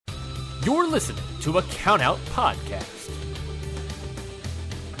You're listening to a Countout Podcast.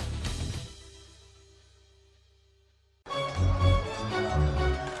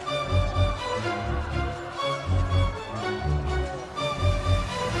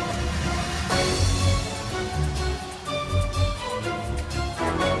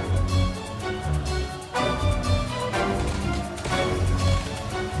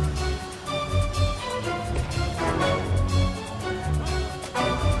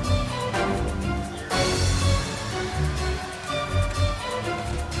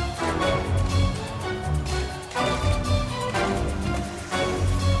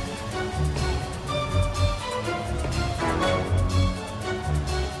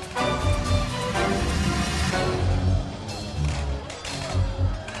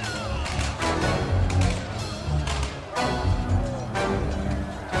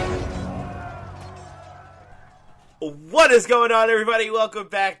 What is going on, everybody? Welcome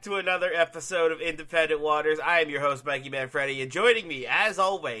back to another episode of Independent Waters. I am your host, Mikey Manfredi, and joining me, as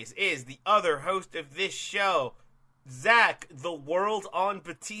always, is the other host of this show, Zach, the world on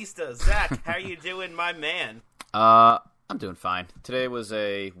Batista. Zach, how you doing, my man? I'm doing fine. Today was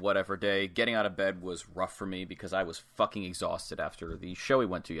a whatever day. Getting out of bed was rough for me because I was fucking exhausted after the show we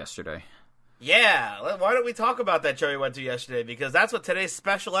went to yesterday. Yeah, why don't we talk about that show we went to yesterday? Because that's what today's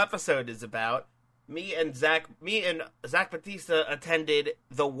special episode is about. Me and Zach Batista attended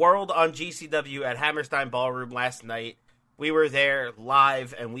the World on GCW at Hammerstein Ballroom last night. We were there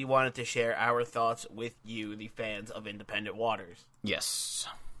live, and we wanted to share our thoughts with you, the fans of Independent Waters. Yes.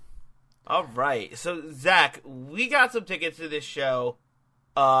 All right. So, Zach, we got some tickets to this show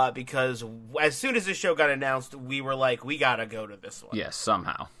because as soon as this show got announced, we were like, we got to go to this one. Yes,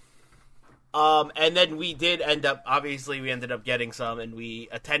 somehow. And then we did end up, obviously, we ended up getting some, and we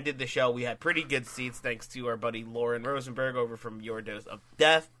attended the show. We had pretty good seats, thanks to our buddy Lauren Rosenberg over from Your Dose of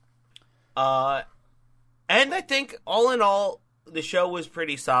Death. And I think, all in all, the show was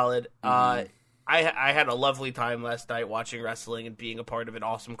pretty solid. I had a lovely time last night watching wrestling and being a part of an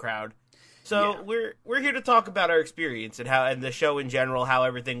awesome crowd. So we're here to talk about our experience and the show in general, how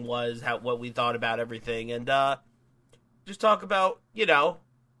everything was, what we thought about everything, and just talk about,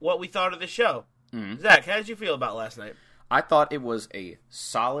 what we thought of the show. Zach, how did you feel about last night? I thought it was a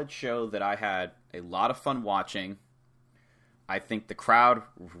solid show that I had a lot of fun watching. I think the crowd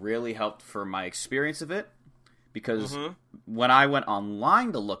really helped for my experience of it, because when I went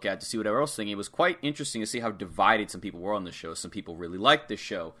online to look at to see what everyone else was thinking, it was quite interesting to see how divided some people were on the show. Some people really liked this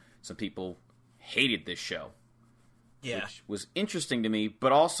show. Some people hated this show. Yeah. Which was interesting to me,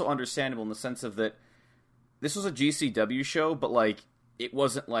 but also understandable in the sense of that this was a GCW show, but it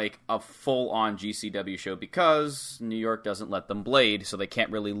wasn't like a full-on GCW show because New York doesn't let them blade, so they can't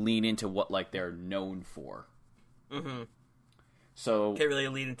really lean into what they're known for. So can't really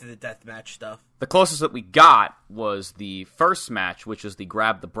lean into the deathmatch stuff. The closest that we got was the first match, which is the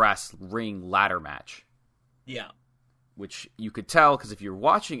grab the brass ring ladder match. Yeah. Which you could tell, because if you're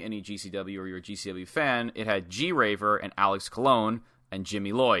watching any GCW or you're a GCW fan, it had G-Raver and Alex Colon and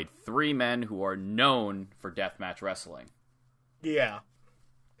Jimmy Lloyd, three men who are known for deathmatch wrestling. Yeah.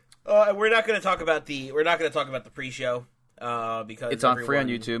 We're not going to talk about the pre-show because it's free on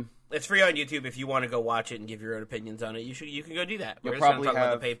YouTube. It's free on YouTube. If you want to go watch it and give your own opinions on it, you can go do that. We're You'll just going probably to talk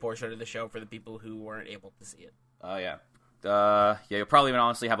about have the paid portion of the show for the people who weren't able to see it. Oh yeah. You'll probably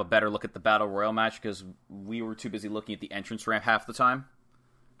honestly have a better look at the Battle Royal match because we were too busy looking at the entrance ramp half the time.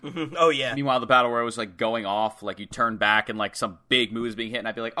 Oh yeah. Meanwhile, the Battle Royal was going off, you turn back and some big move is being hit, and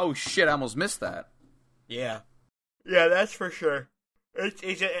I'd be like, "Oh shit, I almost missed that." Yeah. Yeah, that's for sure.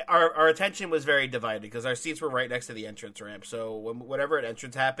 Our attention was very divided because our seats were right next to the entrance ramp. So whenever an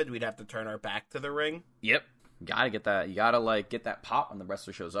entrance happened, we'd have to turn our back to the ring. Yep, gotta get that. You gotta get that pop when the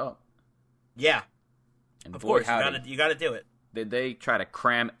wrestler shows up. Yeah, and of course you gotta do it. They try to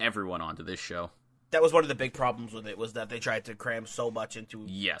cram everyone onto this show. That was one of the big problems with it, was that they tried to cram so much into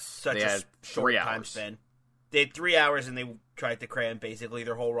such a short time span. They had 3 hours, and they tried to cram basically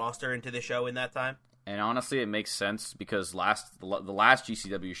their whole roster into the show in that time. And honestly, it makes sense because the last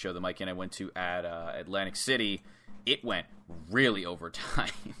GCW show that Mike and I went to at Atlantic City, it went really over time.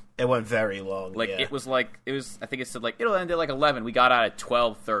 It went very long. It was I think it said it'll end at 11. We got out at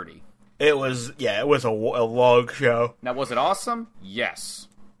 12:30. It was a long show. Now, was it awesome? Yes,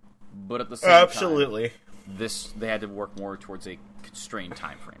 but at the same time, they had to work more towards a constrained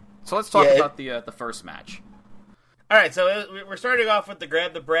time frame. So let's talk about the first match. All right, so we're starting off with the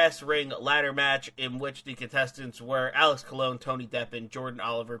grab the brass ring ladder match, in which the contestants were Alex Colon, Tony Deppen, Jordan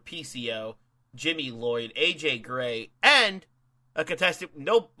Oliver, PCO, Jimmy Lloyd, AJ Gray, and a contestant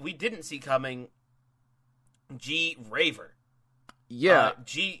we didn't see coming, G-Raver. Yeah.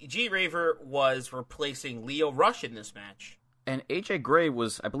 G Raver was replacing Lio Rush in this match. And AJ Gray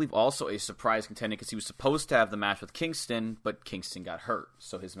was, I believe, also a surprise contender because he was supposed to have the match with Kingston, but Kingston got hurt,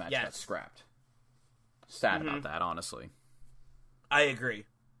 so his match got scrapped. Sad about that, honestly. I agree.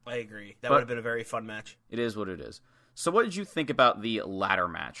 That would have been a very fun match. It is what it is. So what did you think about the ladder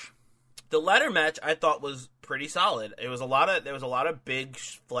match? The ladder match I thought was pretty solid. There was a lot of big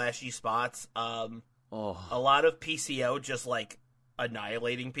flashy spots. A lot of PCO just like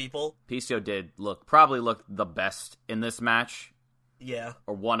annihilating people. PCO did probably look the best in this match. Yeah.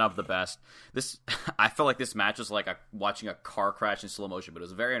 Or one of the best. I felt like this match was like watching a car crash in slow motion, but it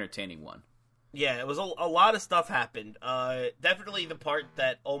was a very entertaining one. Yeah, it was a lot of stuff happened. Definitely the part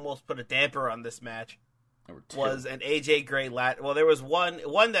that almost put a damper on this match was an AJ Gray ladder. Well, there was one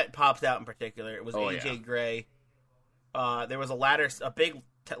that popped out in particular. It was AJ Gray. There was a big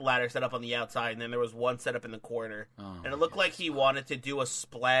ladder set up on the outside, and then there was one set up in the corner. And it looked like he wanted to do a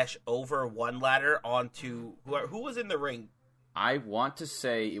splash over one ladder onto who was in the ring. I want to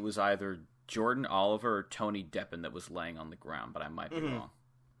say it was either Jordan Oliver or Tony Deppen that was laying on the ground, but I might be wrong.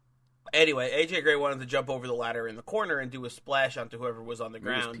 Anyway, AJ Gray wanted to jump over the ladder in the corner and do a splash onto whoever was on the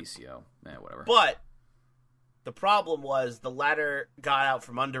ground. It was PCO. Whatever. But the problem was the ladder got out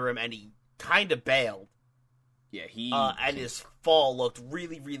from under him, and he kind of bailed. Yeah, and his fall looked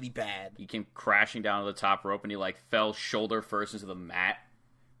really, really bad. He came crashing down to the top rope, and he fell shoulder first into the mat.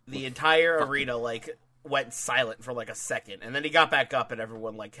 The entire arena went silent for a second, and then he got back up, and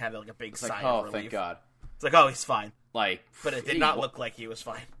everyone had a big sigh of relief. Thank God. It's like, oh, he's fine. But it did not look like he was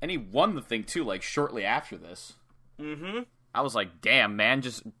fine. And he won the thing too, shortly after this. Mm-hmm. I was like, damn, man,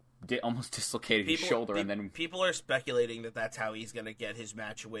 just almost dislocated his shoulder, and then people are speculating that that's how he's gonna get his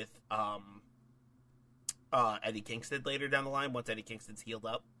match with Eddie Kingston later down the line once Eddie Kingston's healed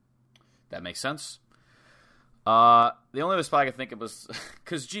up. That makes sense. The only other spot I could think of was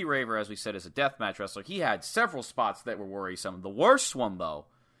because G Raver, as we said, is a deathmatch wrestler. He had several spots that were worrisome. The worst one, though,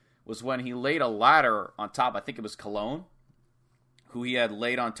 was when he laid a ladder on top. I think it was Cologne, who he had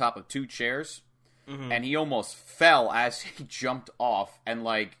laid on top of two chairs, and he almost fell as he jumped off and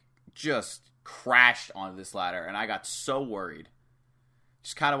just crashed onto this ladder. And I got so worried.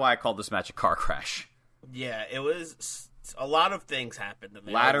 Just kind of why I called this match a car crash. Yeah, it was. A lot of things happened.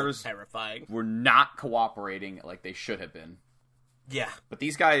 And Ladders terrifying. Were not cooperating like they should have been. Yeah, but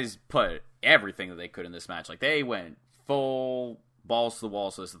these guys put everything that they could in this match. They went full balls to the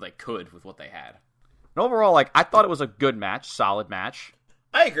wall so that they could with what they had. And overall, I thought it was a good match, solid match.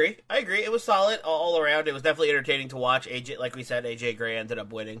 I agree. It was solid all around. It was definitely entertaining to watch. Like we said, AJ Gray ended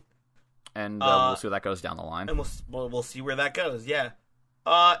up winning, and we'll see where that goes down the line. And we'll see where that goes. Yeah.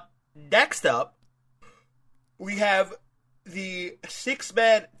 Next up, we have the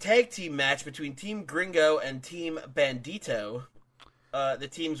 6-man tag team match between Team Gringo and Team Bandito. The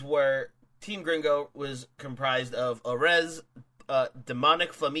teams were Team Gringo was comprised of Arez,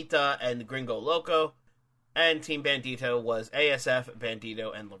 Demonic Flamita, and Gringo Loco, and Team Bandito was ASF,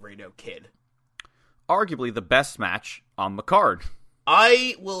 Bandito, and Laredo Kid. Arguably the best match on the card.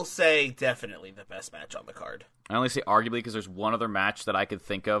 I will say definitely the best match on the card. I only say arguably because there's one other match that I could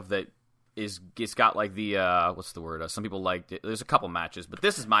think of that it's got the what's the word? Some people liked it. There's a couple matches, but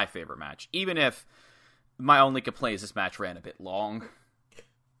this is my favorite match. Even if my only complaint is this match ran a bit long.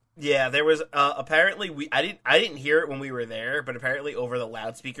 Yeah, there was apparently I didn't hear it when we were there, but apparently over the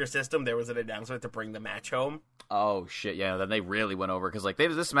loudspeaker system there was an announcement to bring the match home. Oh shit! Yeah, then they really went over because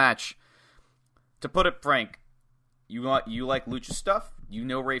this match. To put it frank, you like lucha stuff. You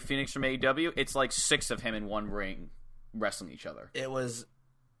know Rey Fenix from AEW. It's 6 of him in one ring wrestling each other. It was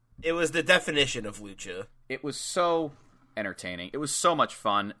the definition of lucha. It was so entertaining. It was so much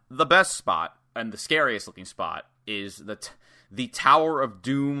fun. The best spot and the scariest looking spot is the Tower of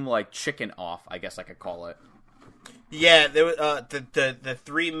Doom, chicken off, I guess I could call it. Yeah, there was the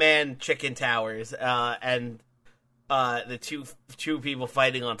 3-man chicken towers, and the two people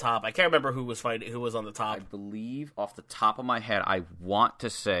fighting on top. I can't remember who was on the top. I believe off the top of my head, I want to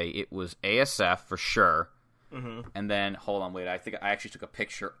say it was ASF for sure. Mm-hmm. And then, hold on, wait, I think I actually took a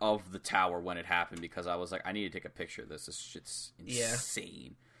picture of the tower when it happened because I was like, I need to take a picture of this. This shit's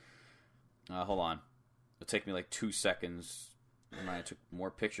insane. Yeah. Hold on. It'll take me 2 seconds. I took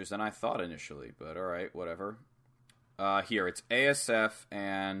more pictures than I thought initially, but alright, whatever. Here, it's ASF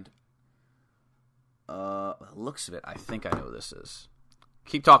and looks of it, I think I know who this is.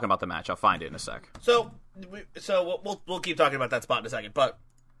 Keep talking about the match. I'll find it in a sec. So we'll keep talking about that spot in a second, but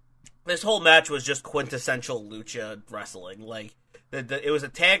this whole match was just quintessential lucha wrestling. It was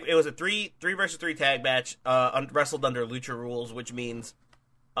a 3 versus 3 tag match, wrestled under lucha rules, which means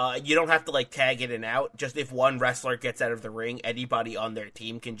You don't have to like tag in and out. Just if one wrestler gets out of the ring, anybody on their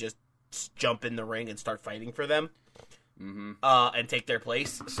team can just jump in the ring and start fighting for them, and take their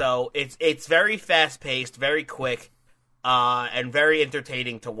place. So it's very fast paced, very quick, and very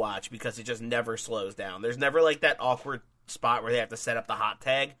entertaining to watch because it just never slows down. There's never like that awkward spot where they have to set up the hot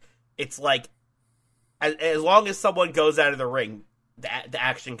tag. It's like as long as someone goes out of the ring, the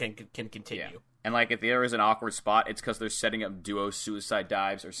action can continue. Yeah. And, like, if there is an awkward spot, it's because they're setting up duo suicide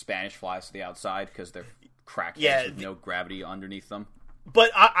dives or Spanish flies to the outside because they're crackheads with no gravity underneath them. But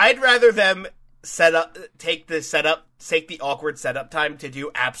I'd rather them take the awkward setup time to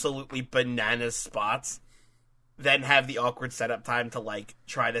do absolutely bananas spots than have the awkward setup time to, like,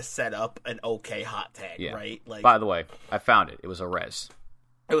 try to set up an okay hot tag, right? Like, by the way, I found it. It was a res.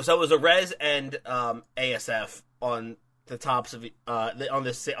 It was a res and ASF on the tops of on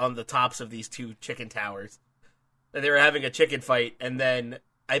the tops of these two chicken towers, and they were having a chicken fight, and then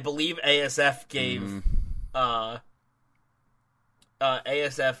I believe ASF gave a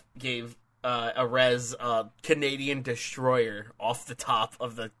res Canadian Destroyer off the top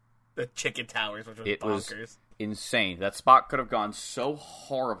of the chicken towers, which was bonkers. Was insane. That spot could have gone so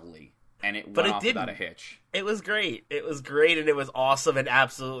horribly, and it went off without a hitch. It was great. It was great, and it was awesome and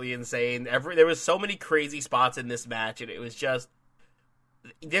absolutely insane. There was so many crazy spots in this match, and it was just...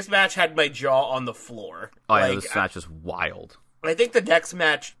 This match had my jaw on the floor. Oh, yeah, this match was wild. I think the next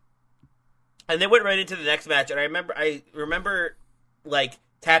match... And they went right into the next match, and I remember like,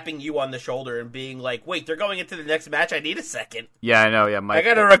 tapping you on the shoulder and being like, wait, they're going into the next match? I need a second. Yeah, I know, yeah. I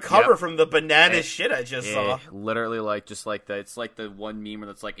gotta recover from the bananas shit I just saw. Literally, like, just like the, it's like the one meme where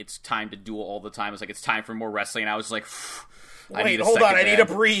it's like, it's time to duel all the time. It's like, it's time for more wrestling. And I was like, I need to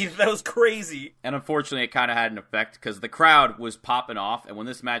breathe. That was crazy. And unfortunately, it kind of had an effect because the crowd was popping off. And when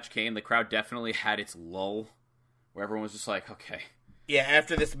this match came, the crowd definitely had its lull where everyone was just like, okay. Yeah,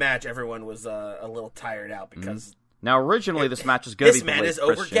 after this match, everyone was a little tired out because... Now, originally, this match was going to be Blake Christian. This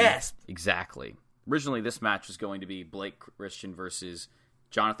man is overgassed. Exactly. Originally, this match was going to be Blake Christian versus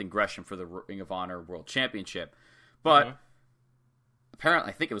Jonathan Gresham for the Ring of Honor World Championship. But,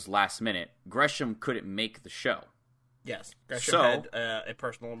 apparently, I think it was last minute, Gresham couldn't make the show. Yes. Gresham had a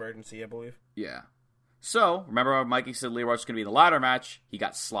personal emergency, I believe. Yeah. So, remember how Mikey said Lio Rush was going to be in the ladder match? He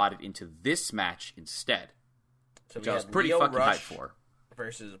got slotted into this match instead. So which I was pretty fucking hyped for.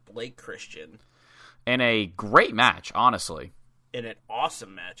 Versus Blake Christian. In a great match, honestly. In an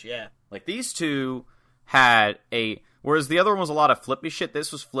awesome match, yeah. Like, these two had a... Whereas the other one was a lot of flippy shit,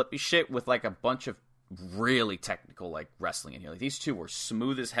 this was flippy shit with, like, a bunch of really technical, like, wrestling in here. Like, these two were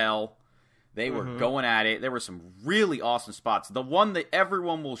smooth as hell. They were going at it. There were some really awesome spots. The one that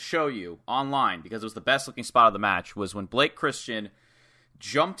everyone will show you online, because it was the best-looking spot of the match, was when Blake Christian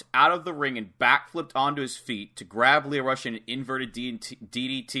jumped out of the ring and backflipped onto his feet to grab Lio Rush in an inverted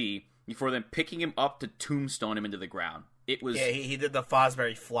DDT before then picking him up to tombstone him into the ground. It was... Yeah, he did the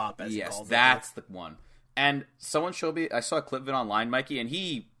Fosbury flop, as he calls it. Yes, that's the one. And someone showed me... I saw a clip of it online, Mikey, and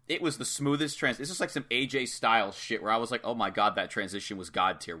it was the smoothest transition. It's just like some AJ Styles shit where I was like, oh my god, that transition was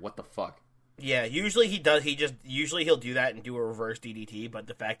god tier. What the fuck? Yeah, usually he does. Usually he'll do that and do a reverse DDT, but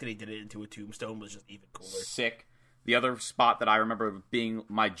the fact that he did it into a tombstone was just even cooler. Sick. The other spot that I remember being...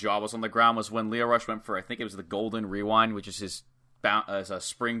 My jaw was on the ground was when Lio Rush went for, I think it was the Golden Rewind, which is his... as a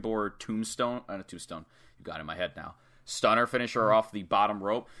springboard tombstone, a tombstone, you got it in my head now, stunner finisher off the bottom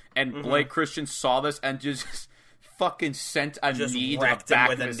rope, and Blake Christian saw this and just fucking sent a knee to the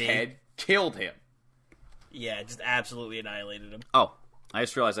back of his head, killed him. Yeah, just absolutely annihilated him. Oh, I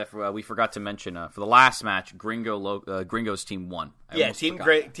just realized we forgot to mention, for the last match, Gringo's team won.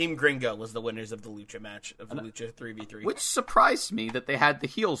 Team Gringo was the winners of the Lucha match, of the Lucha 3v3. Which surprised me that they had the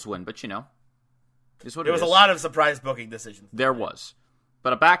heels win, but you know. There was a lot of surprise booking decisions. There was.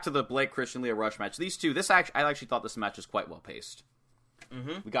 But back to the Blake Christian Lio Rush match. These two, I actually thought this match was quite well paced.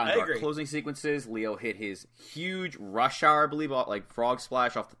 We got into our closing sequences. Lio hit his huge rush hour, I believe, like frog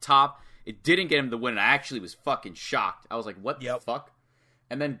splash off the top. It didn't get him the win, and I actually was fucking shocked. I was like, what the fuck?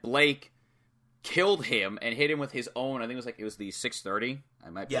 And then Blake killed him and hit him with his own, I think it was the 630. I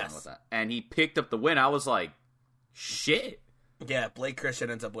might be wrong with that. And he picked up the win. I was like, shit. Yeah, Blake Christian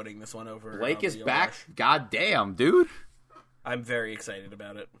ends up winning this one over. Blake is back. God damn, dude. I'm very excited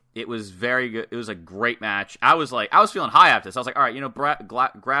about it. It was very good. It was a great match. I was feeling high after this. I was like, all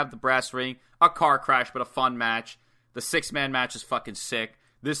right, grab the brass ring. A car crash, but a fun match. The 6-man match is fucking sick.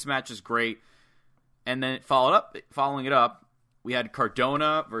 This match is great. And then following it up, we had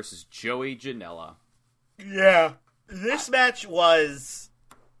Cardona versus Joey Janela. Yeah. This match was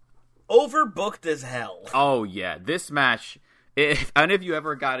overbooked as hell. Oh, yeah. This match... If you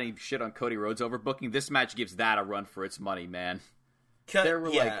ever got any shit on Cody Rhodes overbooking, this match gives that a run for its money, man. There were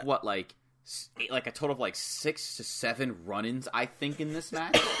like a total of like 6 to 7 run-ins, I think, in this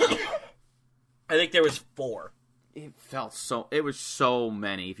match. I think there was 4. It was so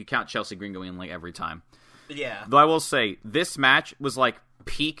many, if you count Chelsea Green going in like every time. Yeah. Though I will say, this match was like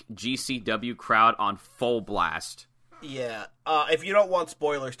peak GCW crowd on full blast. Yeah. If you don't want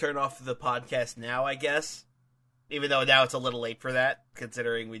spoilers, turn off the podcast now, I guess. Even though now it's a little late for that,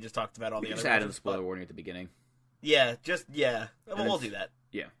 considering we just talked about all the other. Just added the spoiler warning at the beginning. Yeah, we'll do that.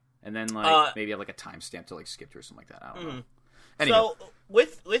 Yeah, and then like maybe have like a timestamp to like skip through or something like that. I don't know. Anyway. So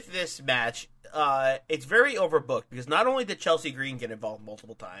with this match, it's very overbooked because not only did Chelsea Green get involved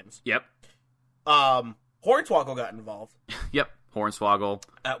multiple times. Yep. Hornswoggle got involved. Yep. Hornswoggle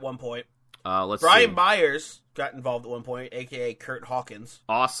at one point. Brian Myers got involved at one point, aka Kurt Hawkins.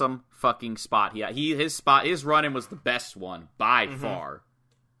 Awesome fucking spot. Yeah, his run-in was the best one by far.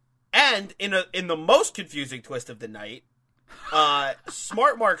 And in the most confusing twist of the night,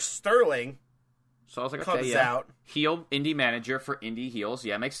 Smart Mark Sterling so I was like, comes out. Heel indie manager for indie heels.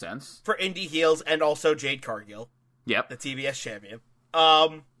 Yeah, makes sense. For indie heels and also Jade Cargill. Yep. The TBS champion.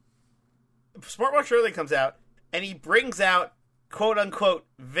 Smart Mark Sterling comes out and he brings out quote unquote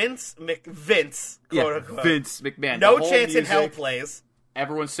Vince quote unquote Vince McMahon. No Chance in Hell plays.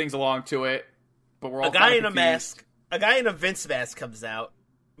 Everyone sings along to it, but we're all a guy in a mask. A guy in a Vince mask comes out.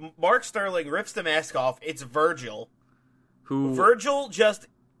 Mark Sterling rips the mask off. It's Virgil. Virgil just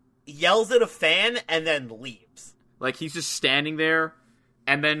yells at a fan and then leaves. Like he's just standing there,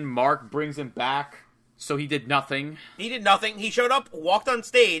 and then Mark brings him back. So he did nothing. He did nothing. He showed up, walked on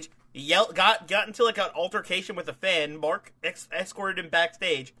stage. Got into like an altercation with a fan. Mark escorted him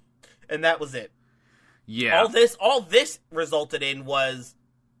backstage, and that was it. Yeah. All this resulted in was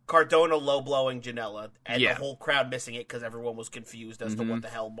Cardona low blowing Janela, and the whole crowd missing it because everyone was confused as to what the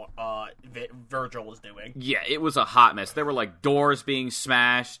hell Virgil was doing. Yeah, it was a hot mess. There were like doors being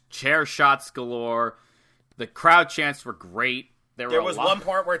smashed, chair shots galore. The crowd chants were great. There was one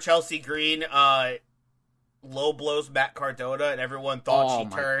part where Chelsea Green low blows Matt Cardona, and everyone thought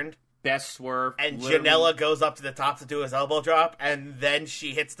she turned. Best swerve. And Janela goes up to the top to do his elbow drop, and then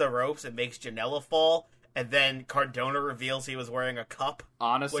she hits the ropes and makes Janela fall, and then Cardona reveals he was wearing a cup.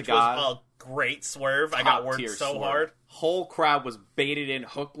 Honest which to God. was a great swerve. I got worked so hard. Whole crowd was baited in,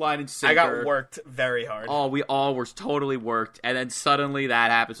 hook, line, and sinker. I got worked very hard. Oh, we all were totally worked, and then suddenly that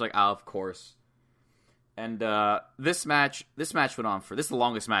happens, like, oh, of course. And this match went on this is the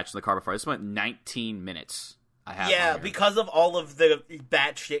longest match in the card before. This went 19 minutes. Because of all of the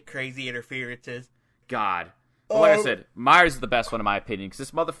batshit crazy interferences. God. But like I said, Myers is the best one in my opinion, because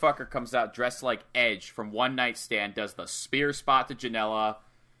this motherfucker comes out dressed like Edge from One Night Stand, does the spear spot to Janela,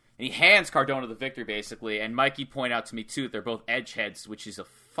 and he hands Cardona the victory, basically, and Mikey pointed out to me, too, they're both Edge heads, which is a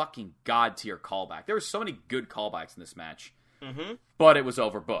fucking god-tier callback. There were so many good callbacks in this match, but it was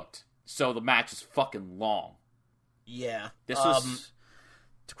overbooked, so the match is fucking long. Yeah. This was...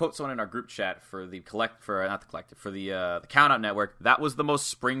 To quote someone in our group chat for the Count Out Network, that was the most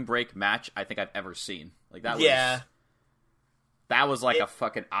spring break match I think I've ever seen. Like that was like a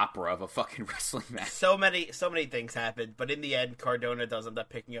fucking opera of a fucking wrestling match. So many things happened, but in the end, Cardona does end up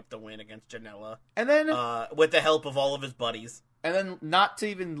picking up the win against Janela, and then with the help of all of his buddies. And then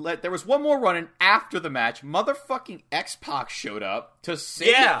there was one more run-in after the match. Motherfucking X-Pac showed up to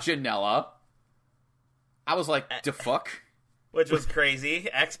save Janela. I was like, the fuck. Which was crazy.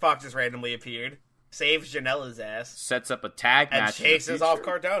 X-Pac just randomly appeared, saves Janela's ass, sets up a tag match, and chases off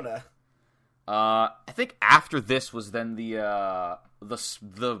Cardona. I think after this was then the I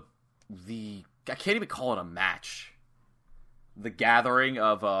can't even call it a match. The gathering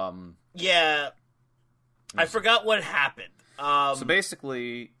of I forgot what happened. So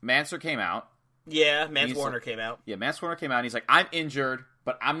basically, Mansoor came out. Yeah, Mance Warner came out. Yeah, Mance Warner came out. And he's like, I'm injured,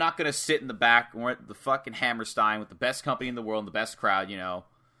 but I'm not going to sit in the back. We're at the fucking Hammerstein with the best company in the world and the best crowd, you know.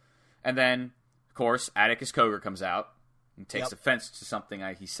 And then, of course, Atticus Cogar comes out and takes offense to something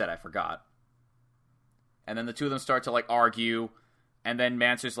he said I forgot. And then the two of them start to, like, argue. And then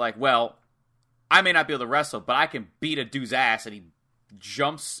Mansoor's like, well, I may not be able to wrestle, but I can beat a dude's ass. And he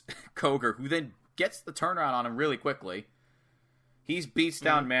jumps Cogar, who then gets the turnaround on him really quickly. He beats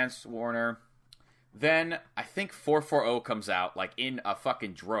down Mance Warner. Then, I think 440 comes out, like, in a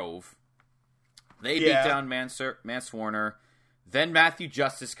fucking drove. They beat down Mance Warner. Then Matthew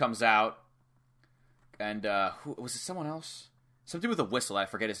Justice comes out. And, who was it, someone else? Some dude with a whistle, I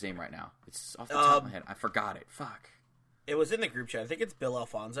forget his name right now. It's off the top of my head. I forgot it. Fuck. It was in the group chat. I think it's Bill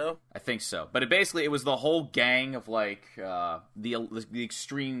Alfonso. I think so. But it was the whole gang of, like, the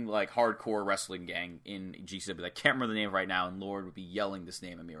extreme, like, hardcore wrestling gang in GCW. I can't remember the name right now, and Lord would be yelling this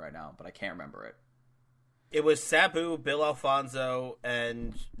name at me right now, but I can't remember it. It was Sabu, Bill Alfonso,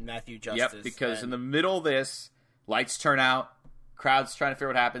 and Matthew Justice. Yep, because in the middle of this, lights turn out, crowd's trying to figure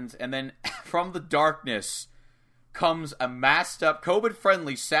out what happens, and then from the darkness comes a masked up,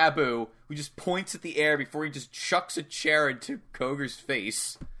 COVID-friendly Sabu who just points at the air before he just chucks a chair into Koger's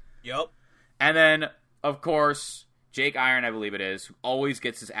face. Yep. And then, of course, Jake Iron, I believe it is, who always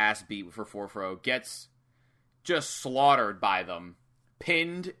gets his ass beat for 4-0, gets just slaughtered by them,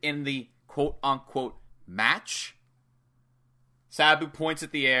 pinned in the quote-unquote match. Sabu points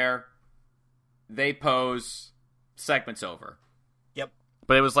at the air, they pose, segment's over. Yep.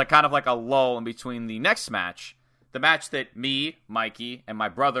 But it was like kind of like a lull in between the next match, the match that me, Mikey, and my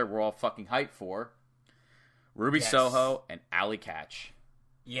brother were all fucking hyped for. Ruby Soho and Allie Katch.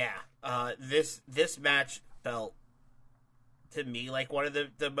 Yeah. This match felt, to me, like one of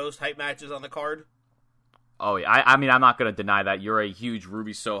the most hype matches on the card. Oh, yeah. I mean, I'm not going to deny that. You're a huge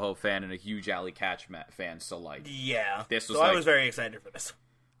Ruby Soho fan and a huge Allie Katch fan, so, like... Yeah. This was I was very excited for this.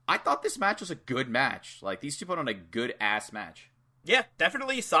 I thought this match was a good match. Like, these two put on a good-ass match. Yeah,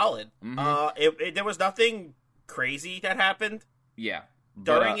 definitely solid. Mm-hmm. There was nothing crazy that happened. Yeah.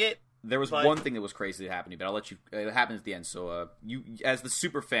 During it. There was one thing that was crazy that happened, but I'll let you... It happened at the end, so you, as the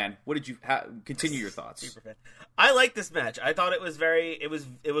super fan, what did you... continue your thoughts. Super fan. I liked this match. I thought it was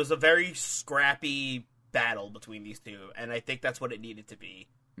it was a very scrappy battle between these two, and I think that's what it needed to be.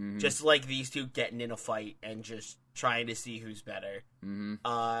 Mm-hmm. Just like these two getting in a fight and just trying to see who's better.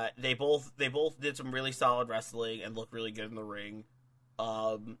 Mm-hmm. They both did some really solid wrestling and looked really good in the ring.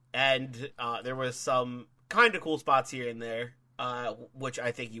 And there was some kind of cool spots here and there, which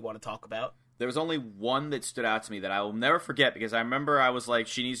I think you want to talk about. There was only one that stood out to me that I will never forget, because I remember I was like,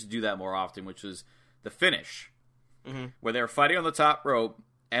 she needs to do that more often, which was the finish. Mm-hmm. Where they were fighting on the top rope,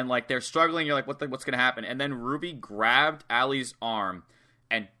 and like they're struggling, you're like, what's going to happen? And then Ruby grabbed Allie's arm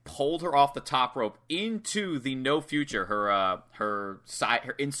and pulled her off the top rope into the No Future, her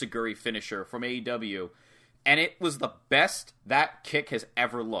Insaguri finisher from AEW. And it was the best that kick has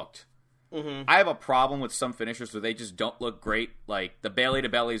ever looked. Mm-hmm. I have a problem with some finishers where they just don't look great. Like, the Bayley to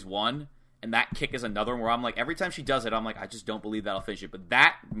Belly's one, and that kick is another one where I'm like, every time she does it, I'm like, I just don't believe that'll finish it. But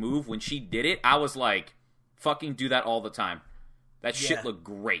that move, when she did it, I was like, fucking do that all the time. That shit looked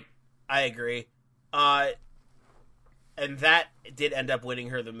great. I agree. And that did end up winning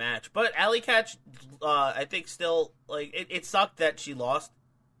her the match. But Allie Katch, I think still, like, it sucked that she lost.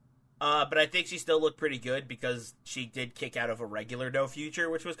 But I think she still looked pretty good because she did kick out of a regular No Future,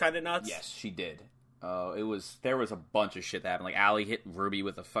 which was kind of nuts. Yes, she did. There was a bunch of shit that happened. Like, Allie hit Ruby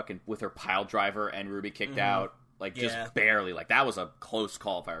with her pile driver, and Ruby kicked out. Like, just barely. Like, that was a close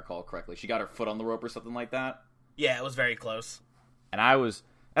call, if I recall correctly. She got her foot on the rope or something like that. Yeah, it was very close. And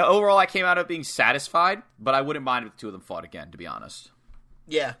overall, I came out of being satisfied, but I wouldn't mind if the two of them fought again, to be honest.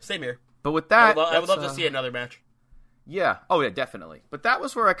 Yeah, same here. But with that... I would love to see another match. Yeah. Oh, yeah, definitely. But that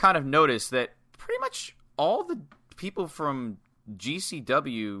was where I kind of noticed that pretty much all the people from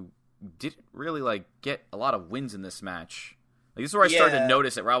GCW didn't really, like, get a lot of wins in this match. Like, this is where I started to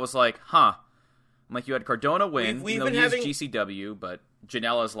notice it, where I was like, huh. I'm like, you had Cardona win, we've even been though he's having... GCW, but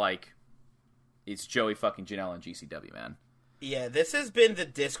Janela's like, it's Joey fucking Janela in GCW, man. Yeah, this has been the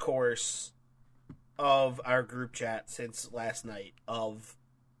discourse of our group chat since last night of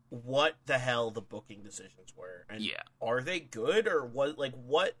what the hell the booking decisions were. And are they good or what?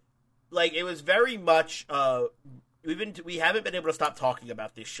 Like, it was very much, we haven't been able to stop talking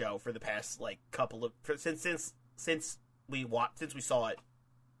about this show for the past, like, since we saw it.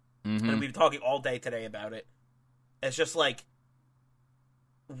 Mm-hmm. And we've been talking all day today about it. It's just like,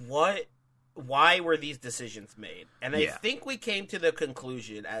 why were these decisions made? And I think we came to the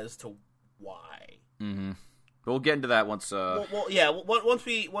conclusion as to why. Mm-hmm. We'll get into that once. Once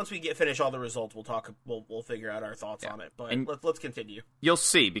we finish all the results, we'll talk. We'll figure out our thoughts on it. But let's continue. You'll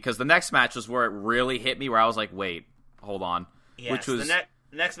see, because the next match was where it really hit me, where I was like, "Wait, hold on." Yes, which was the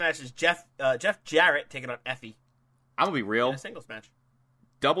next match is Jeff Jarrett taking on Effie. I'm gonna be real. In a singles match.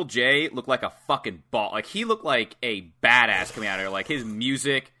 Double J looked like a fucking ball. Like, he looked like a badass coming out of there. Like, his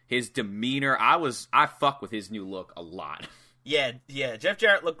music, his demeanor. I fuck with his new look a lot. Yeah. Jeff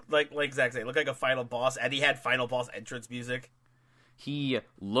Jarrett looked like Zach said, looked like a Final Boss, and he had Final Boss entrance music. He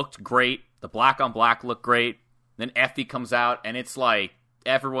looked great. The black on black looked great. Then Effie comes out, and it's like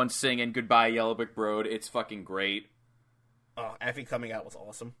everyone's singing Goodbye Yellow Brick Road. It's fucking great. Oh, Effie coming out was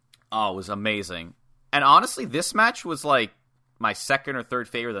awesome. Oh, it was amazing. And honestly, this match was like my second or third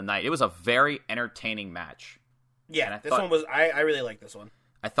favorite of the night. It was a very entertaining match. Yeah, one was... I really like this one.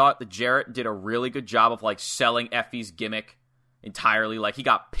 I thought that Jarrett did a really good job of, like, selling Effie's gimmick entirely. Like, he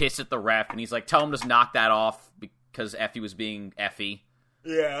got pissed at the ref, and he's like, tell him to knock that off because Effie was being Effie.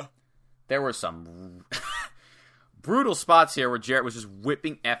 Yeah. There were some... brutal spots here where Jarrett was just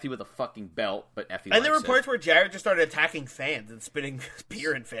whipping Effie with a fucking belt, but Effie And there were likes it. parts where Jarrett just started attacking fans and spitting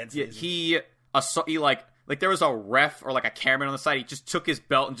beer in fans' Yeah, faces. he like there was a ref or like a cameraman on the side. He just took his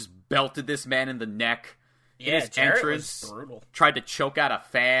belt and just belted this man in the neck. Yeah, in his Jarrett entrance, was brutal. tried to choke out a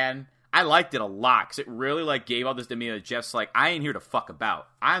fan. I liked it a lot because it really like gave all this demeanor to Jeff's like, I ain't here to fuck about.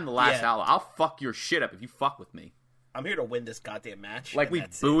 I'm the last outlaw. I'll fuck your shit up if you fuck with me. I'm here to win this goddamn match. Like, we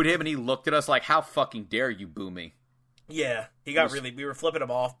booed him and he looked at us like, how fucking dare you boo me? Yeah, he got we were flipping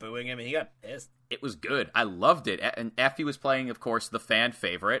him off, booing him, and he got pissed. It was good. I loved it. And Effie was playing, of course, the fan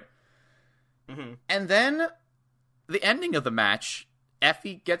favorite. Mm-hmm. And then the ending of the match,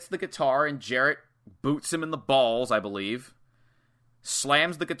 Effie gets the guitar and Jarrett boots him in the balls, I believe,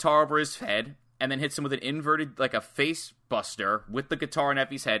 slams the guitar over his head, and then hits him with an inverted, like a face buster with the guitar in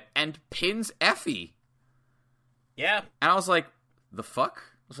Effie's head, and pins Effie. Yeah. And I was like, the fuck?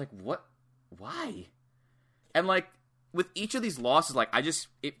 I was like, what? Why? And like, with each of these losses, like,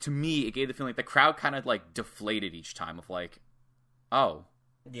 to me, it gave the feeling like the crowd kind of like deflated each time of like, oh.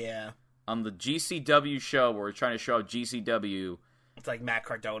 Yeah. On the GCW show where we're trying to show GCW, it's like Matt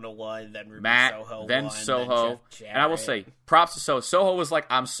Cardona won, then Ruby Matt, Soho then won, Soho. then Jeff And I will say, props to Soho. Soho was like,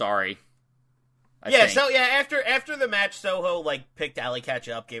 I'm sorry. I think. After the match, Soho like picked Alley Catch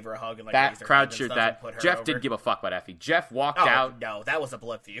up, gave her a hug, and like that raised her crowd hand and cheered stuff that. and put her Jeff over. didn't give a fuck about Effie. Jeff walked Oh, out. no, that was a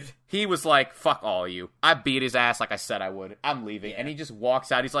blood feud. He was like, fuck all of you. I beat his ass like I said I would. I'm leaving. Yeah. And he just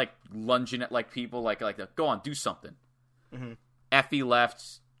walks out. He's like lunging at like people like go on, do something. Mm-hmm. Effie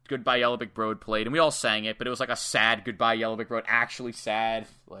left. Goodbye Yellow Brick Road played, and we all sang it, but it was like a sad Goodbye Yellow Brick Road, actually sad.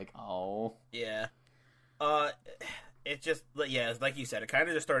 Like, oh. Yeah. It just, yeah, like you said, it kind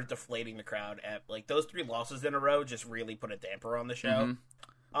of just started deflating the crowd. At like those 3 losses in a row just really put a damper on the show. Mm-hmm.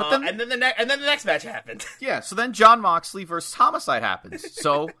 But and then the next match happened. Yeah, so then Jon Moxley versus Homicide happens.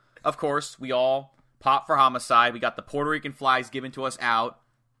 So, of course, we all pop for Homicide. We got the Puerto Rican flags given to us out.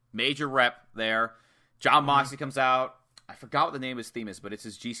 Major rep there. Jon Moxley comes out. I forgot what the name of his theme is, but it's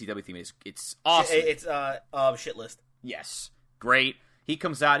his GCW theme. It's awesome. It's Shit List. Yes. Great. He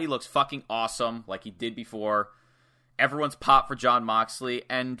comes out. He looks fucking awesome like he did before. Everyone's popped for Jon Moxley.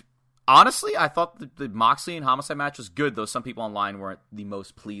 And honestly, I thought the Moxley and Homicide match was good, though some people online weren't the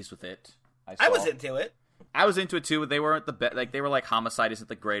most pleased with it. I was into it. I was into it too, but they weren't the best. Like, they were like, Homicide isn't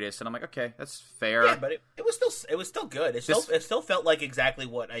the greatest, and I'm like, okay, that's fair. Yeah, but it was still good. It still felt like exactly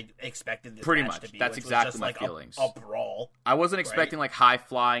what I expected this pretty match much. to be. That's which exactly was just my like feelings. A brawl. I wasn't expecting like high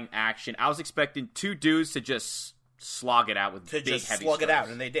flying action. I was expecting 2 dudes to just slog it out with big heavy slug it out,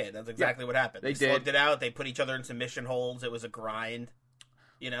 strikes. and they did. That's exactly what happened. They did. slugged it out. They put each other in submission holds. It was a grind.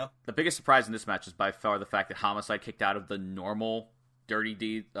 You know, the biggest surprise in this match is by far the fact that Homicide kicked out of the normal Dirty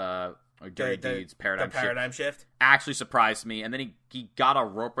Deeds paradigm shift. Actually surprised me, and then he got a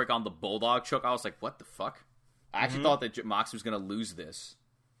rope break on the Bulldog choke. I was like, what the fuck? I actually thought that Moxley was going to lose this.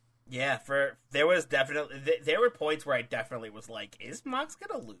 Yeah, there were points where I definitely was like, is Mox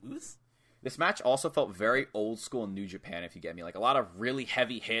going to lose? This match also felt very old school New Japan, if you get me. Like, a lot of really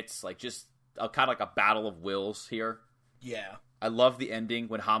heavy hits, like just kind of like a battle of wills here. Yeah. I love the ending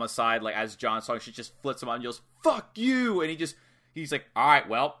when Homicide, like, as John's talking, she just flips him on and yells, fuck you! And he's like, alright,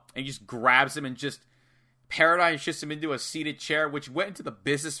 well, and he just grabs him and just paradigm shifts him into a seated chair, which went into the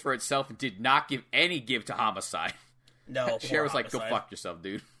business for itself and did not give any give to Homicide. No, chair was Homicide. like, go fuck yourself,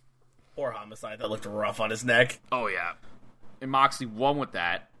 dude. Poor Homicide. That looked rough on his neck. Oh, yeah. And Moxley won with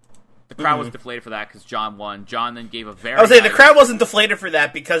that. The crowd was deflated for that because John won. John then gave a very... I was saying, the crowd wasn't deflated for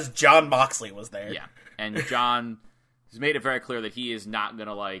that because Jon Moxley was there. Yeah. And John has made it very clear that he is not going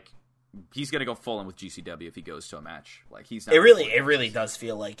to, like... He's going to go full in with GCW if he goes to a match. Like, he's not... It really does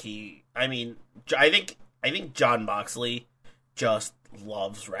feel like he... I mean, I think Jon Moxley just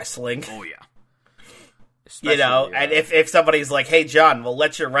loves wrestling. Oh, yeah. Especially, you know, and if somebody's like, hey, John, we'll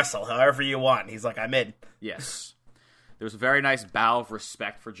let you wrestle however you want. He's like, I'm in. Yes. There was a very nice bow of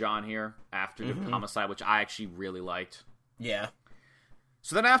respect for John here after the Homicide, which I actually really liked. Yeah.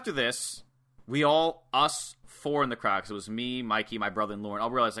 So then after this, us 4 in the crowd, because it was me, Mikey, my brother, and Lauren,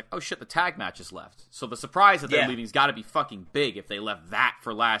 all realized, like, oh shit, the tag match is left. So the surprise of them leaving has got to be fucking big if they left that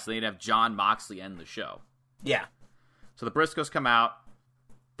for last. They'd have Jon Moxley end the show. Yeah. So the Briscoes come out.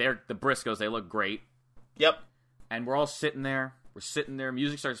 They're the Briscoes. They look great. Yep. And we're all sitting there. We're sitting there.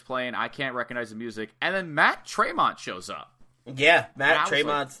 Music starts playing. I can't recognize the music. And then Matt Tremont shows up. Yeah, Matt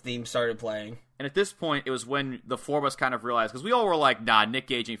Tremont's theme started playing. And at this point, it was when the 4 of us kind of realized, because we all were like, nah, Nick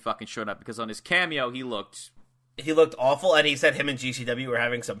Gage ain't fucking showing up, because on his cameo, he looked awful, and he said him and GCW were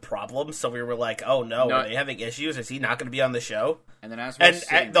having some problems, so we were like, oh no, are they having issues? Is he not going to be on the show? And then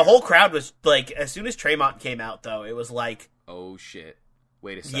and the whole crowd was like, as soon as Tremont came out, though, it was like, oh shit.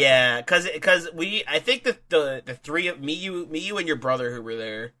 wait a second. Yeah, because I think that the three of me, you, and your brother who were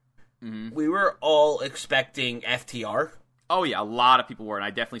there, we were all expecting FTR. Oh yeah, a lot of people were, and I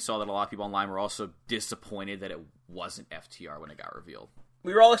definitely saw that a lot of people online were also disappointed that it wasn't FTR when it got revealed.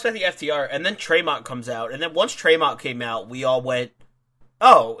 We were all expecting FTR, and then Tremont comes out, and then once Tremont came out, we all went,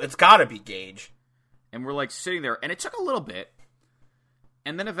 "Oh, it's gotta be Gage." And we're like sitting there, and it took a little bit,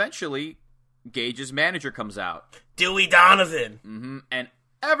 and then eventually, Gage's manager comes out, Dewey Donovan, and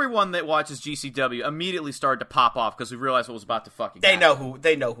everyone that watches GCW immediately started to pop off because we realized what was about to fucking they happen.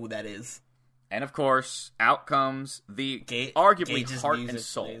 know who that is. And of course, out comes the arguably Gage's heart music, and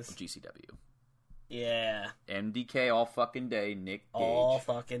soul please. of GCW. Yeah. MDK all fucking day, Nick Gage. All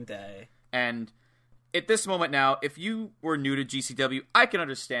fucking day. And at this moment now, if you were new to GCW, I can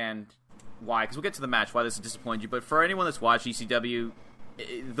understand why, because we'll get to the match, why this disappointed you. But for anyone that's watched GCW,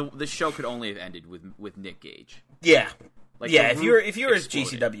 the show could only have ended with Nick Gage. Yeah. Like, yeah, if you're a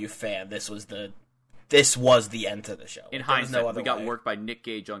exploded. GCW fan, this was the end of the show. In There was hindsight, no other we got way. worked by Nick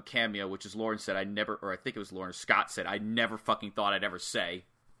Gage on Cameo, which is Lauren said I think it was Lauren Scott said I never fucking thought I'd ever say.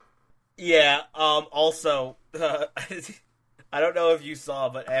 Yeah, also, I don't know if you saw,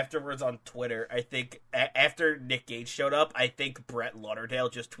 but afterwards on Twitter, I think, after Nick Gage showed up, I think Brett Lauderdale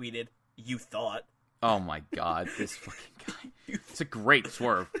just tweeted, "You thought." Oh my god, this fucking guy. It's a great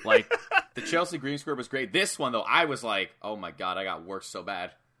swerve. Like, the Chelsea Green swerve was great. This one, though, I was like, oh my god, I got worked so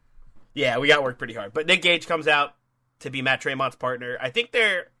bad. Yeah, we got worked pretty hard. But Nick Gage comes out to be Matt Tremont's partner. I think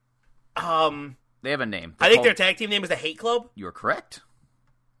they're, They have a name. their tag team name is the Hate Club. You are correct.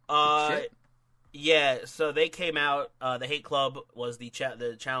 Shit. Yeah, so they came out. The Hate Club was the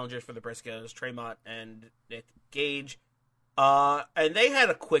challengers for the Briscoes, Tremont and Nick Gage. And they had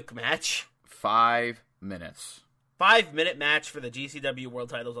a quick match. 5 minutes. 5-minute match for the GCW World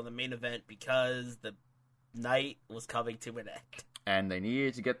Titles on the main event because the night was coming to an end. And they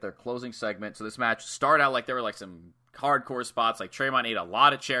needed to get their closing segment. So this match started out like there were like some hardcore spots. Like Tremont ate a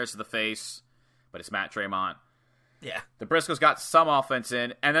lot of chairs to the face, but it's Matt Tremont. Yeah. The Briscoes got some offense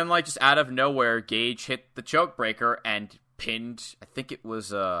in, and then like just out of nowhere, Gage hit the choke breaker and pinned. I think it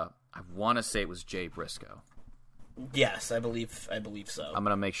was I want to say it was Jay Briscoe. Yes, I believe so. I'm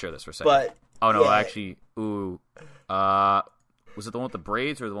gonna make sure this for a second. But oh no, yeah. actually, was it the one with the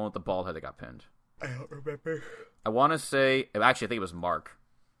braids or the one with the bald head that got pinned? I don't remember. I want to say, actually, I think it was Mark.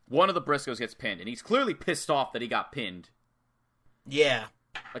 One of the Briscoes gets pinned, and he's clearly pissed off that he got pinned. Yeah.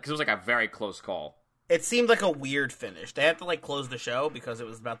 Like, 'cause it was like a very close call. It seemed like a weird finish. They had to like close the show because it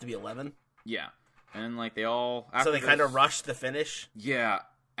was about to be 11. Yeah. And like they all... So they kind of rushed the finish. Yeah.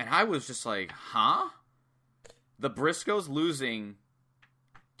 And I was just like, huh? The Briscoes losing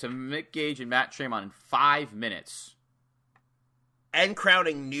to Mick Gage and Matt Tremont in 5 minutes. And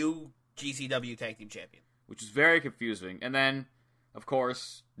crowning new GCW Tag Team Champion. Which is very confusing. And then, of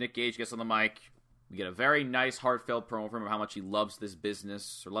course, Nick Gage gets on the mic. We get a very nice, heartfelt promo from him how much he loves this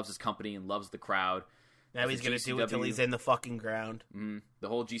business, or loves his company, and loves the crowd. Now he's going to do it till he's in the fucking ground. The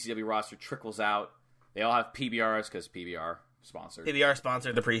whole GCW roster trickles out. They all have PBRs, because PBR sponsored. PBR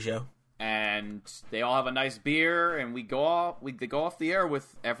sponsored the pre-show. And they all have a nice beer, and they go off the air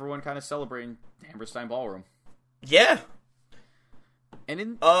with everyone kind of celebrating Hammerstein Ballroom. Yeah. And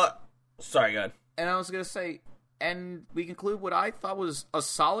in... sorry, go ahead. And I was going to say, and we conclude what I thought was a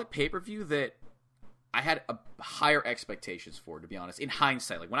solid pay-per-view that I had higher expectations for, to be honest. In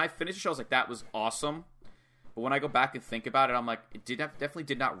hindsight, like when I finished the show, I was like, that was awesome. But when I go back and think about it, I'm like, it definitely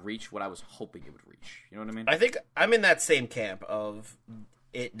did not reach what I was hoping it would reach. You know what I mean? I think I'm in that same camp of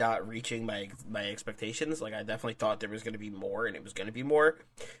it not reaching my expectations. Like, I definitely thought there was going to be more, and it was going to be more.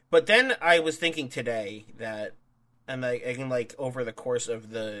 But then I was thinking today that, and like over the course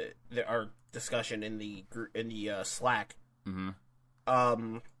of our discussion in the Slack, we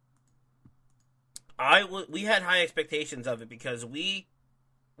had high expectations of it because we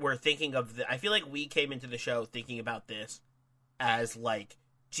were thinking of I feel like we came into the show thinking about this as like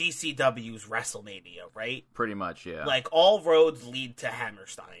GCW's WrestleMania, right? Pretty much, yeah. Like all roads lead to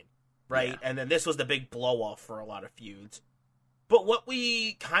Hammerstein, right? Yeah. And then this was the big blow off for a lot of feuds. But what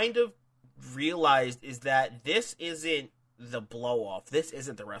we kind of realized is that this isn't the blow off. This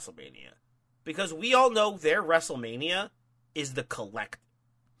isn't the WrestleMania. Because we all know their WrestleMania is the Collective.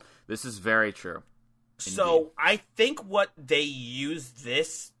 This is very true. So Indeed. I think what they used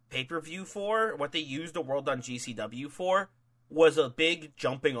this pay-per-view for, what they used the World on GCW for, was a big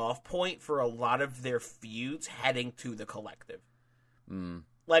jumping off point for a lot of their feuds heading to the Collective.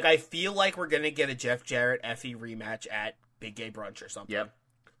 Like, I feel like we're going to get a Jeff Jarrett Effie rematch at Big Gay Brunch or something. Yep.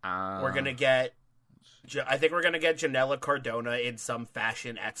 We're going to get I think we're gonna get Janela Cardona in some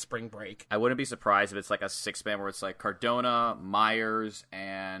fashion at Spring Break. I wouldn't be surprised if it's like a 6-man where it's like Cardona, Myers,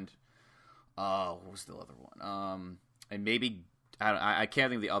 and what was the other one? And maybe I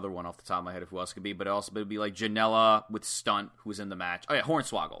can't think of the other one off the top of my head of who else it could be, but it would be like Janela with Stunt, who's in the match. Oh yeah,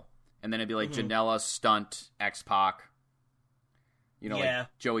 Hornswoggle, and then it'd be like Janela, Stunt, X-Pac. You know, like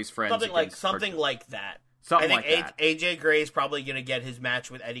Joey's friends. Something like that. Something I think like that. AJ Gray's probably going to get his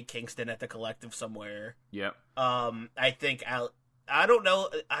match with Eddie Kingston at the Collective somewhere. Yep. I think I don't know.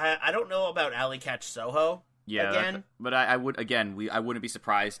 I don't know about Alley Catch Soho. Yeah, again. But I wouldn't be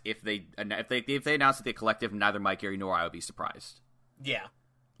surprised if they announced at the Collective neither Mike Gary nor I would be surprised. Yeah,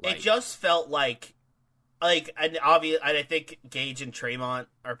 it just felt like an obvious. And I think Gage and Tremont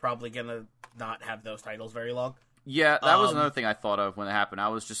are probably going to not have those titles very long. Yeah, that was another thing I thought of when it happened. I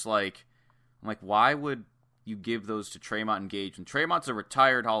was just like, why would you give those to Tremont and Gage? And Tremont's a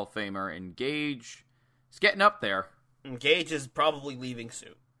retired Hall of Famer, and Gage is getting up there. And Gage is probably leaving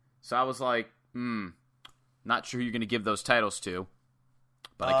soon. So I was like, not sure who you're going to give those titles to,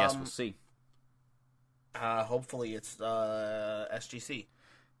 but I guess we'll see. Hopefully it's SGC.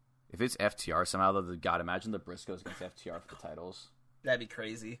 If it's FTR somehow, God, imagine the Briscoes against FTR for the titles. That'd be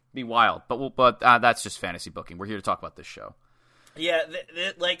crazy. Be wild, but that's just fantasy booking. We're here to talk about this show. Yeah,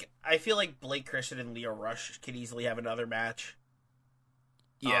 I feel like Blake Christian and Leo Rush could easily have another match.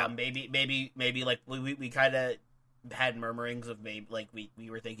 Yeah, maybe like we kind of had murmurings of maybe like we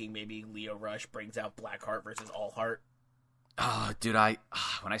were thinking maybe Leo Rush brings out Blackheart versus All Heart. Oh, dude,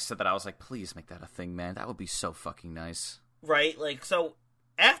 when I said that, I was like, please make that a thing, man. That would be so fucking nice. Right, like so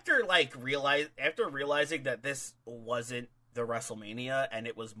after realizing that this wasn't the WrestleMania and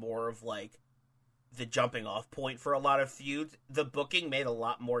it was more of like the jumping off point for a lot of feuds, the booking made a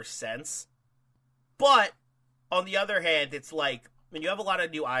lot more sense. But on the other hand, it's like when you have a lot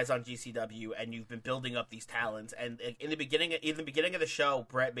of new eyes on GCW and you've been building up these talents, and in the beginning of the show,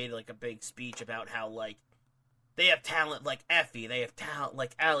 Brett made like a big speech about how like they have talent like Effie, they have talent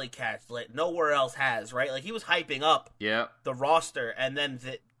like Alley Catch, like nowhere else has, right? Like he was hyping up the roster, and then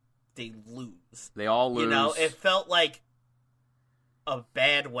they lose. They all lose. You know, it felt like a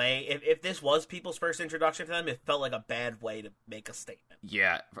bad way. If this was people's first introduction to them, it felt like a bad way to make a statement.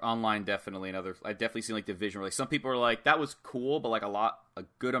 Yeah, online definitely I definitely seen like division where like some people were like that was cool, but like a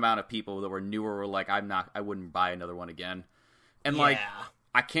good amount of people that were newer were like I wouldn't buy another one again. And like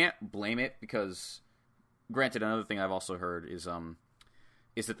I can't blame it because granted another thing I've also heard is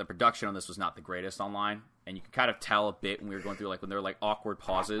that the production on this was not the greatest online, and you can kind of tell a bit when we were going through like when there were like awkward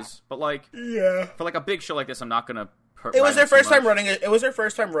pauses. But like for like a big show like this, I'm not gonna. It was their first time running. It was their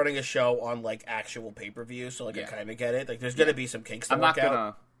first time running a show on like actual pay-per-view, so like I kind of get it. Like, there's gonna be some kinks to work out. I'm not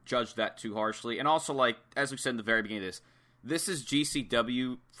gonna judge that too harshly. And also, like as we said in the very beginning of this is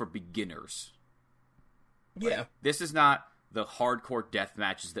GCW for beginners. Yeah, like, this is not the hardcore death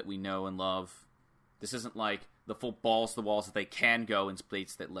matches that we know and love. This isn't like the full balls to the walls that they can go in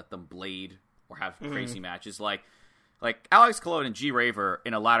states that let them blade or have crazy matches. Like Alex Colon and G Raver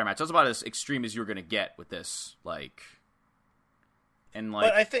in a ladder match. That's about as extreme as you're going to get with this. Like, and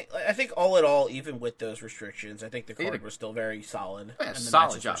like, but I think all in all, even with those restrictions, I think the card was still very solid. Yeah, and the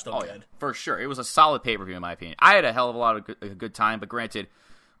solid job. Still good. Yeah, for sure. It was a solid pay-per-view in my opinion. I had a hell of a lot of a good time, but granted,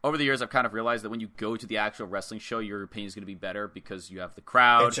 over the years I've kind of realized that when you go to the actual wrestling show, your opinion is going to be better because you have the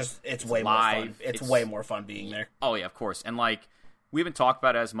crowd. It's way live. More fun. It's way more fun being there. Oh yeah, of course. And like we haven't talked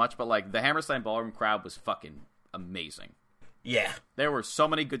about it as much, but like the Hammerstein Ballroom crowd was fucking amazing. Yeah. There were so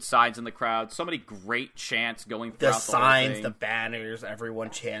many good signs in the crowd, so many great chants going throughout the signs, whole thing. The banners, everyone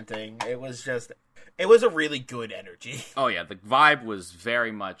chanting. It was a really good energy. Oh yeah, the vibe was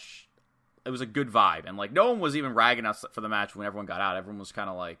very much, it was a good vibe. And like no one was even ragging us for the match when everyone got out. Everyone was kind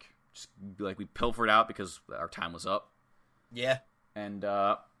of like, just like we pilfered out because our time was up. Yeah. And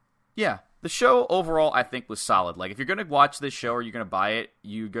yeah, the show overall I think was solid. Like if you're going to watch this show or you're going to buy it,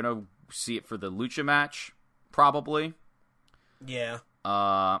 you're going to see it for the Lucha match, probably. Yeah.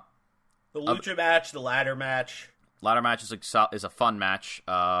 The Lucha match, the ladder match. Ladder match is a fun match.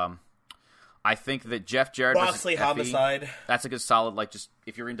 I think that Jeff Jarrett Moxley Homicide. That's a good solid, like, just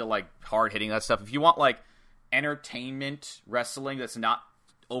if you're into like hard hitting that stuff. If you want like entertainment wrestling that's not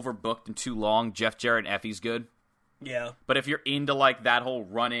overbooked and too long, Jeff Jarrett and Effie's good. Yeah. But if you're into like that whole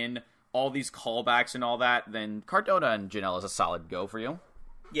run in, all these callbacks and all that, then Cardona and Janela is a solid go for you.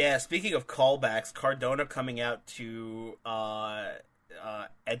 Yeah, speaking of callbacks, Cardona coming out to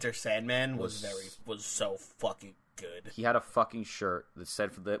Enter Sandman was so fucking good. He had a fucking shirt that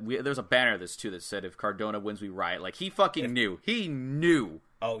said there's a banner of this too that said if Cardona wins we riot. Like he fucking knew. He knew.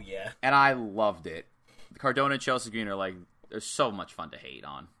 Oh yeah. And I loved it. Cardona and Chelsea Green are like there's so much fun to hate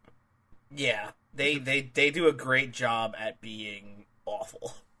on. Yeah. They do a great job at being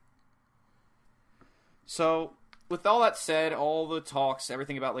awful. So, with all that said, all the talks,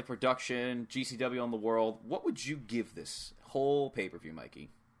 everything about like production, GCW on the world, what would you give this whole pay-per-view,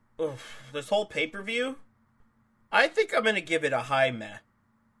 Mikey? Oof, this whole pay-per-view? I think I'm going to give it a high meh.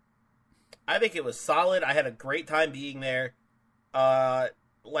 I think it was solid. I had a great time being there.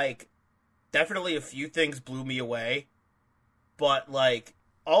 Definitely a few things blew me away. But,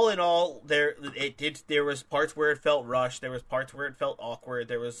 all in all, there was parts where it felt rushed. There was parts where it felt awkward.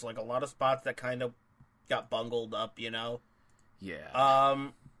 There was, a lot of spots that kind of got bungled up, Yeah.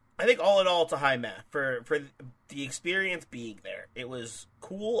 I think all in all, it's a high meh for the experience being there. It was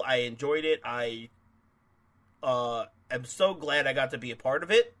cool. I enjoyed it. I am so glad I got to be a part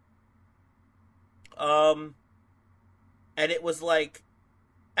of it. And it was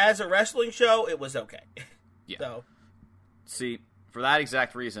as a wrestling show, it was okay. Yeah. So, see, for that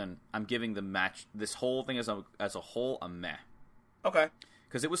exact reason, I'm giving the match, this whole thing as a whole, a meh. Okay.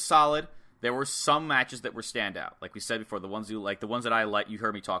 Because it was solid. There were some matches that were standout. Like we said before, the ones that I like, you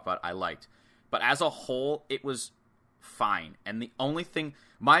heard me talk about, I liked. But as a whole, it was fine. And the only thing,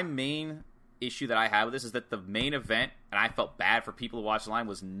 my main issue that I have with this is that the main event, and I felt bad for people who watched the line,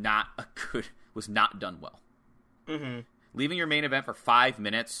 was not done well. Mm-hmm. Leaving your main event for 5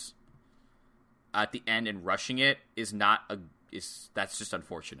 minutes at the end and rushing it is that's just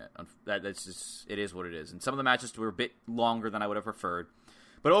unfortunate. That's just, it is what it is. And some of the matches were a bit longer than I would have preferred.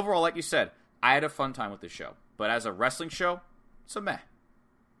 But overall, like you said, I had a fun time with this show. But as a wrestling show, it's a meh.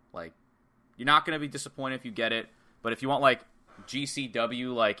 You're not going to be disappointed if you get it. But if you want,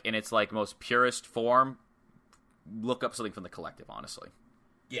 GCW, in its, most purest form, look up something from the Collective, honestly.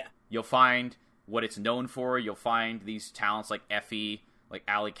 Yeah. You'll find what it's known for. You'll find these talents like Effie, like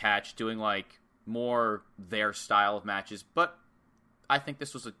Alley Catch, doing, more their style of matches. But I think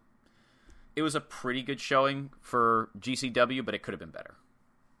this was a pretty good showing for GCW, but it could have been better.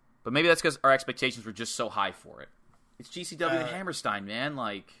 But maybe that's because our expectations were just so high for it. It's GCW and Hammerstein, man.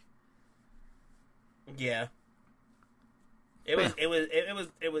 Yeah. It was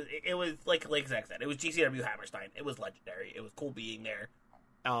like Zach said. It was GCW Hammerstein. It was legendary. It was cool being there.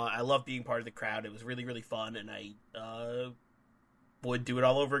 I love being part of the crowd. It was really, really fun, and I would do it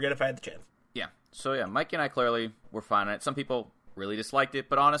all over again if I had the chance. Yeah. So yeah, Mike and I clearly were fine on it. Some people really disliked it,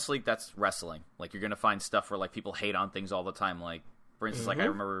 but honestly, that's wrestling. You're gonna find stuff where people hate on things all the time. For instance, I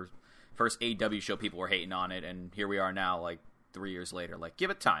remember first AEW show, people were hating on it, and here we are now, 3 years later.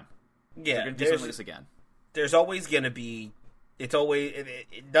 Give it time. Yeah, they're gonna do something like this again. There's always gonna be. It's always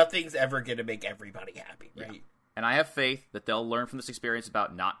nothing's ever gonna make everybody happy, right? Yeah. And I have faith that they'll learn from this experience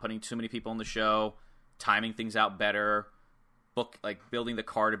about not putting too many people on the show, timing things out better, building the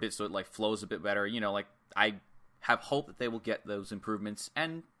card a bit so it flows a bit better. I have hope that they will get those improvements,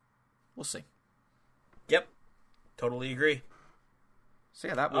 and we'll see. Yep, totally agree. So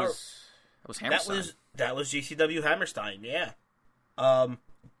yeah, that was Hammerstein. That was GCW Hammerstein. Yeah.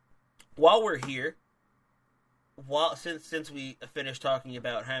 While we're here, since we finished talking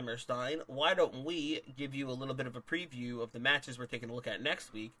about Hammerstein, why don't we give you a little bit of a preview of the matches we're taking a look at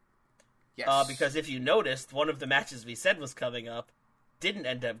next week? Yes. Because if you noticed, one of the matches we said was coming up didn't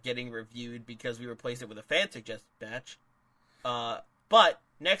end up getting reviewed because we replaced it with a fan-suggested match. But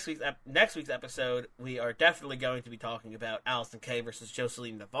next week's episode, we are definitely going to be talking about Allison Kay versus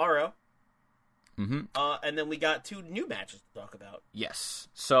Jocelyn Navarro. Mm-hmm. And then we got 2 new matches to talk about. Yes.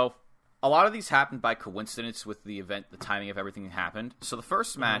 So a lot of these happened by coincidence with the event, the timing of everything that happened. So the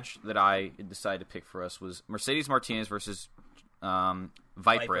first match that I decided to pick for us was Mercedes Martinez versus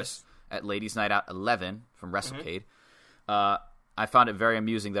Viperous at Ladies Night Out 11 from WrestleCade. I found it very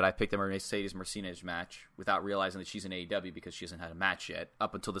amusing that I picked the Mercedes Martinez match without realizing that she's in AEW because she hasn't had a match yet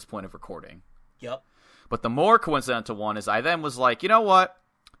up until this point of recording. Yep. But the more coincidental one is I then was like, you know what?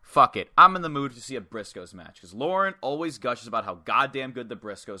 Fuck it. I'm in the mood to see a Briscoes match because Lauren always gushes about how goddamn good the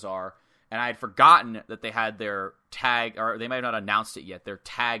Briscoes are. And I had forgotten that they had their tag, or they might have not announced it yet, their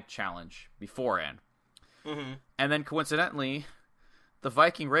tag challenge beforehand. Mm-hmm. And then coincidentally, the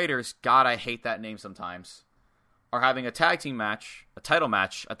Viking Raiders, God, I hate that name sometimes, are having a tag team match, a title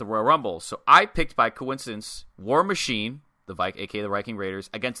match at the Royal Rumble. So I picked by coincidence War Machine, aka the Viking Raiders,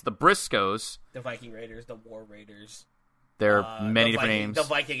 against the Briscoes. The Viking Raiders, the War Raiders. There are many different names. The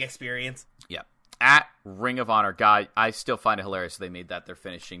Viking Experience. Yeah. At Ring of Honor. God, I still find it hilarious they made that their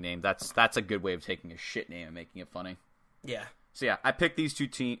finishing name. That's a good way of taking a shit name and making it funny. Yeah. So yeah, I picked these 2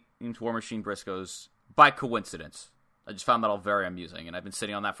 teams, War Machine, Briscoes, by coincidence. I just found that all very amusing, and I've been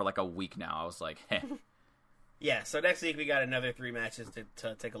sitting on that for a week now. I was like, heh. Yeah, so next week we got another 3 matches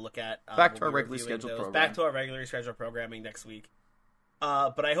to take a look at. Back to our regularly scheduled program. Back to our regularly scheduled programming next week.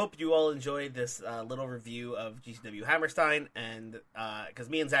 But I hope you all enjoyed this little review of GCW Hammerstein, and because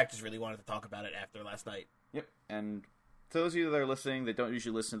me and Zach just really wanted to talk about it after last night. Yep, and to those of you that are listening that don't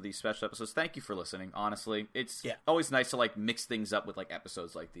usually listen to these special episodes, thank you for listening, honestly. It's always nice to, like, mix things up with, like,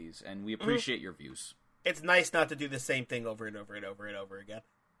 episodes like these, and we appreciate your views. It's nice not to do the same thing over and over and over and over again.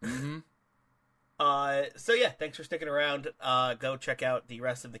 Mm-hmm. So yeah, thanks for sticking around. Go check out the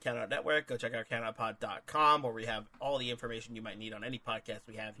rest of the Countout Network. Go check out countoutpod.com, where we have all the information you might need on any podcast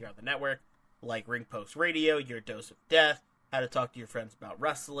we have here on the network, like Ring Post Radio, Your Dose of Death, How to Talk to Your Friends About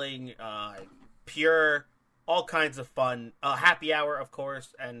Wrestling, Pure, all kinds of fun, Happy Hour, of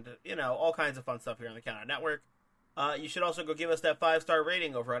course, and, you know, all kinds of fun stuff here on the Countout Network. You should also go give us that 5-star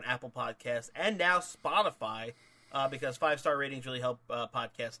rating over on Apple Podcasts and now Spotify, because 5-star ratings really help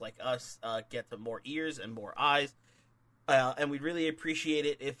podcasts like us get to more ears and more eyes. And we'd really appreciate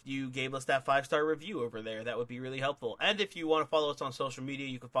it if you gave us that 5-star review over there. That would be really helpful. And if you want to follow us on social media,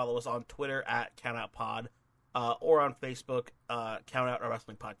 you can follow us on Twitter at CountOutPod, or on Facebook, Countout a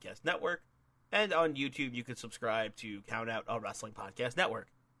Wrestling Podcast Network. And on YouTube, you can subscribe to Countout a Wrestling Podcast Network.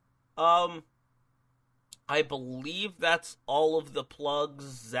 I believe that's all of the plugs,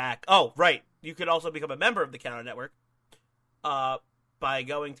 Zach. Oh, right. You can also become a member of the Countout Network by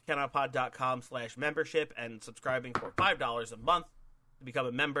going to countoutpod.com/membership and subscribing for $5 a month to become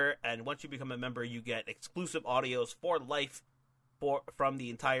a member. And once you become a member, you get exclusive audios for life from the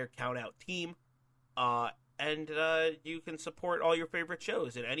entire Countout team. And you can support all your favorite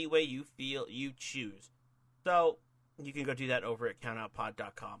shows in any way you feel you choose. So you can go do that over at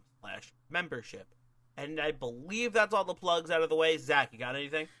countoutpod.com/membership. And I believe that's all the plugs out of the way. Zach, you got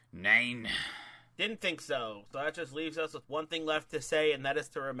anything? 9. Didn't think so. So that just leaves us with one thing left to say, and that is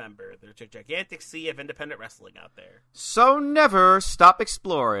to remember, there's a gigantic sea of independent wrestling out there. So never stop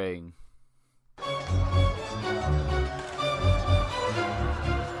exploring.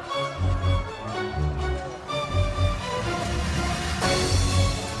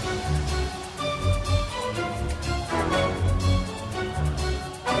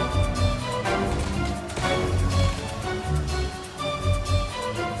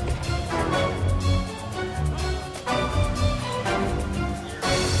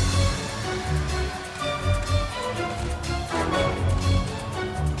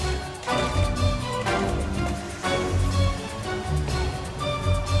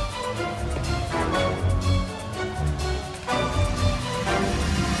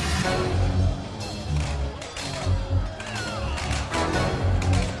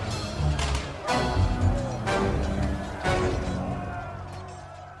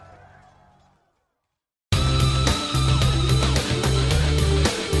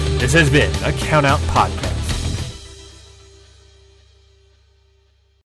 This has been a Countout Podcast.